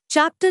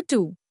Chapter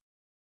 2.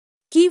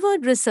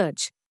 Keyword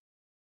Research.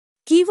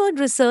 Keyword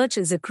research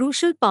is a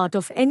crucial part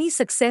of any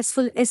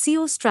successful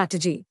SEO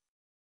strategy.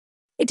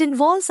 It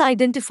involves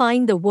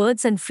identifying the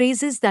words and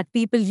phrases that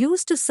people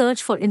use to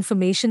search for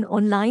information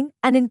online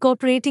and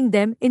incorporating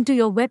them into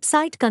your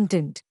website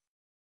content.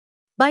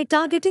 By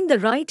targeting the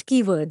right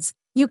keywords,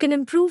 you can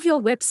improve your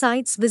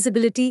website's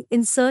visibility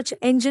in search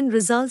engine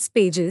results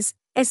pages,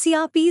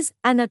 SERPs,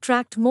 and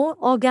attract more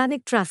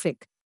organic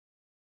traffic.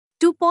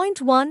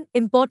 2.1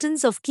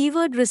 Importance of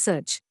Keyword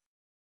Research.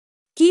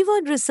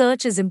 Keyword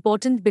research is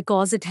important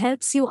because it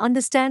helps you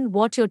understand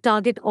what your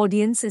target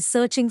audience is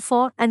searching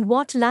for and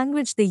what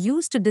language they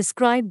use to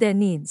describe their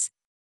needs.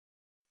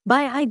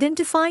 By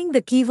identifying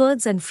the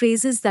keywords and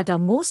phrases that are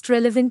most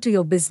relevant to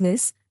your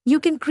business,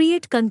 you can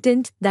create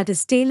content that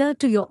is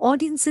tailored to your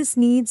audience's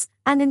needs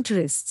and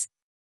interests.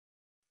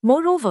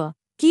 Moreover,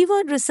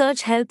 keyword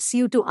research helps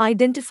you to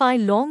identify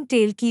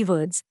long-tail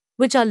keywords,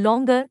 which are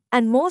longer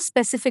and more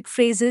specific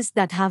phrases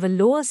that have a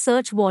lower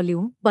search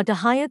volume but a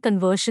higher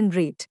conversion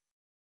rate.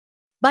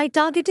 By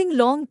targeting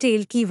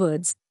long-tail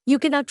keywords, you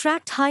can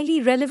attract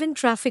highly relevant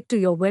traffic to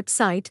your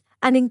website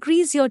and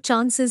increase your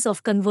chances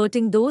of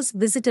converting those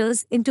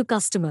visitors into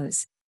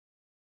customers.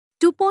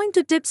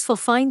 2.2 Tips for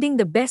finding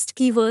the best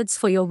keywords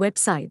for your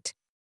website.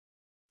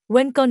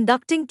 When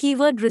conducting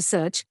keyword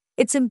research,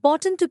 it's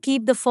important to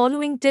keep the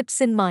following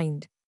tips in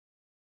mind.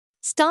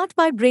 Start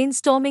by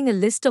brainstorming a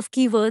list of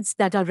keywords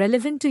that are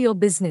relevant to your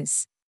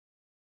business.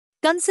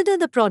 Consider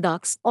the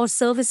products or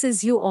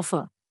services you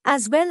offer,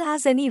 as well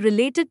as any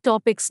related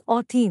topics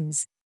or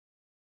themes.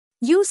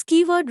 Use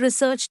keyword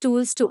research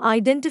tools to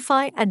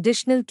identify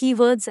additional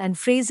keywords and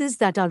phrases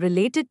that are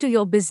related to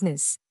your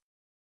business.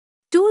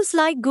 Tools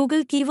like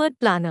Google Keyword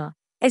Planner,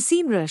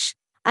 SEMrush,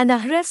 and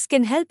Ahrefs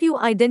can help you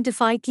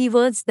identify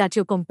keywords that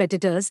your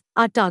competitors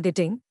are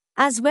targeting,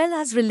 as well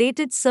as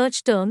related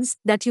search terms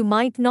that you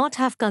might not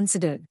have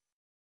considered.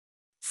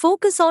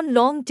 Focus on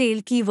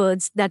long-tail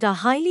keywords that are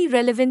highly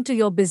relevant to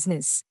your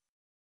business.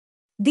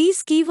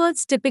 These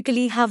keywords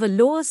typically have a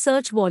lower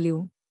search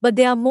volume, but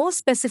they are more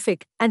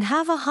specific and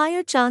have a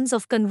higher chance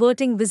of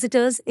converting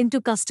visitors into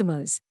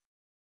customers.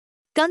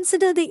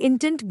 Consider the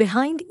intent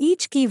behind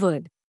each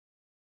keyword.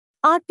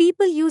 Are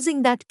people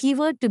using that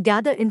keyword to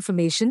gather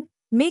information,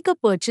 make a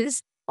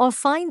purchase, or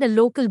find a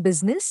local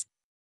business?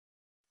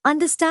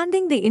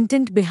 Understanding the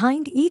intent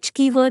behind each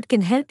keyword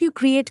can help you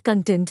create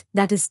content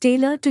that is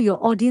tailored to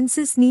your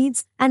audience's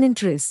needs and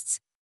interests.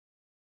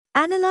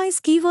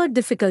 Analyze keyword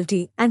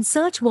difficulty and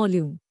search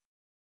volume.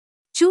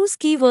 Choose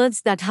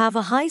keywords that have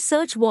a high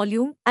search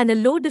volume and a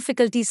low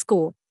difficulty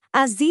score,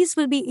 as these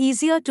will be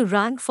easier to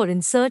rank for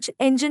in search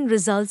engine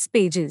results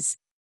pages.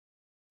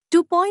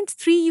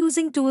 2.3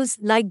 Using tools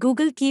like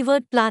Google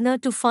Keyword Planner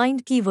to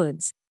find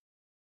keywords.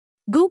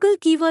 Google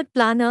Keyword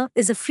Planner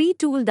is a free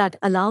tool that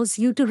allows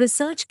you to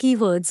research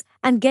keywords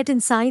and get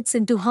insights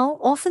into how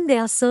often they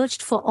are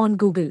searched for on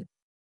Google.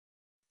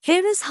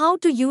 Here is how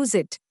to use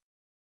it.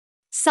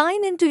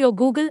 Sign into your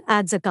Google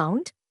Ads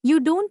account.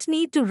 You don't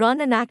need to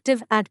run an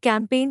active ad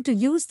campaign to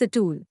use the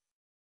tool.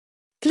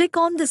 Click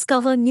on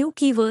Discover New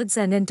Keywords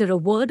and enter a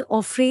word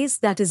or phrase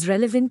that is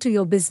relevant to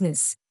your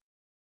business.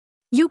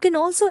 You can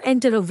also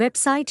enter a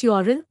website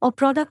URL or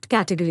product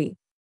category.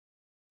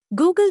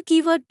 Google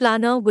Keyword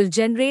Planner will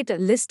generate a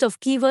list of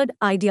keyword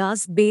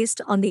ideas based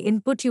on the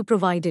input you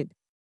provided.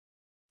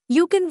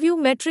 You can view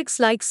metrics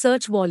like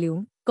search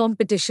volume,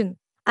 competition,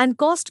 and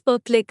cost per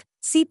click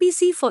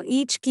 (CPC) for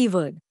each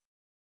keyword.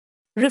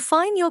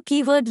 Refine your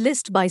keyword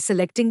list by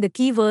selecting the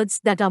keywords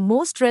that are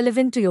most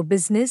relevant to your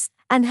business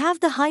and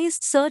have the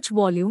highest search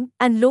volume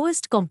and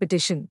lowest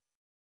competition.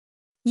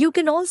 You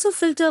can also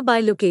filter by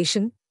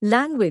location,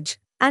 language,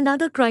 and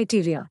other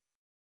criteria.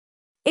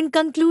 In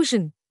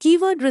conclusion,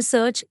 keyword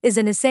research is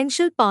an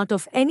essential part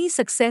of any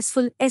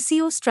successful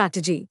SEO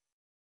strategy.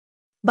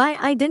 By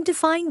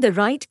identifying the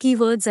right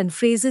keywords and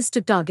phrases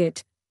to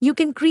target, you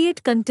can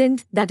create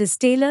content that is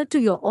tailored to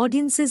your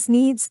audience's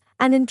needs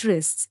and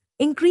interests,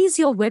 increase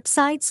your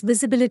website's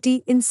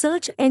visibility in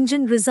search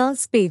engine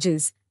results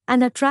pages,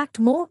 and attract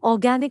more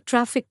organic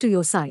traffic to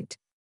your site.